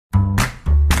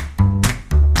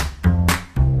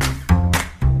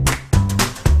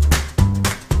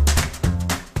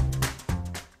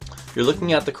You're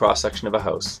looking at the cross-section of a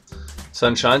house.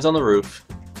 Sun shines on the roof,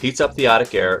 heats up the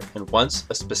attic air, and once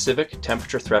a specific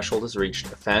temperature threshold is reached,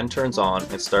 a fan turns on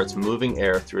and starts moving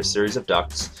air through a series of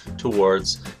ducts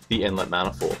towards the inlet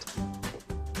manifold.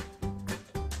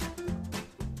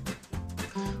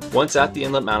 Once at the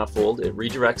inlet manifold, it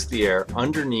redirects the air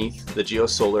underneath the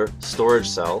Geosolar storage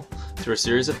cell through a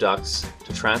series of ducts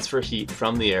to transfer heat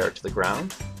from the air to the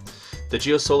ground. The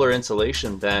Geosolar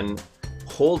insulation then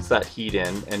holds that heat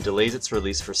in and delays its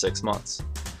release for 6 months.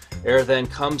 Air then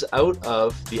comes out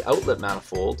of the outlet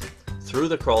manifold through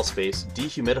the crawl space,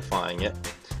 dehumidifying it,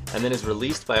 and then is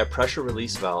released by a pressure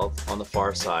release valve on the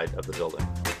far side of the building.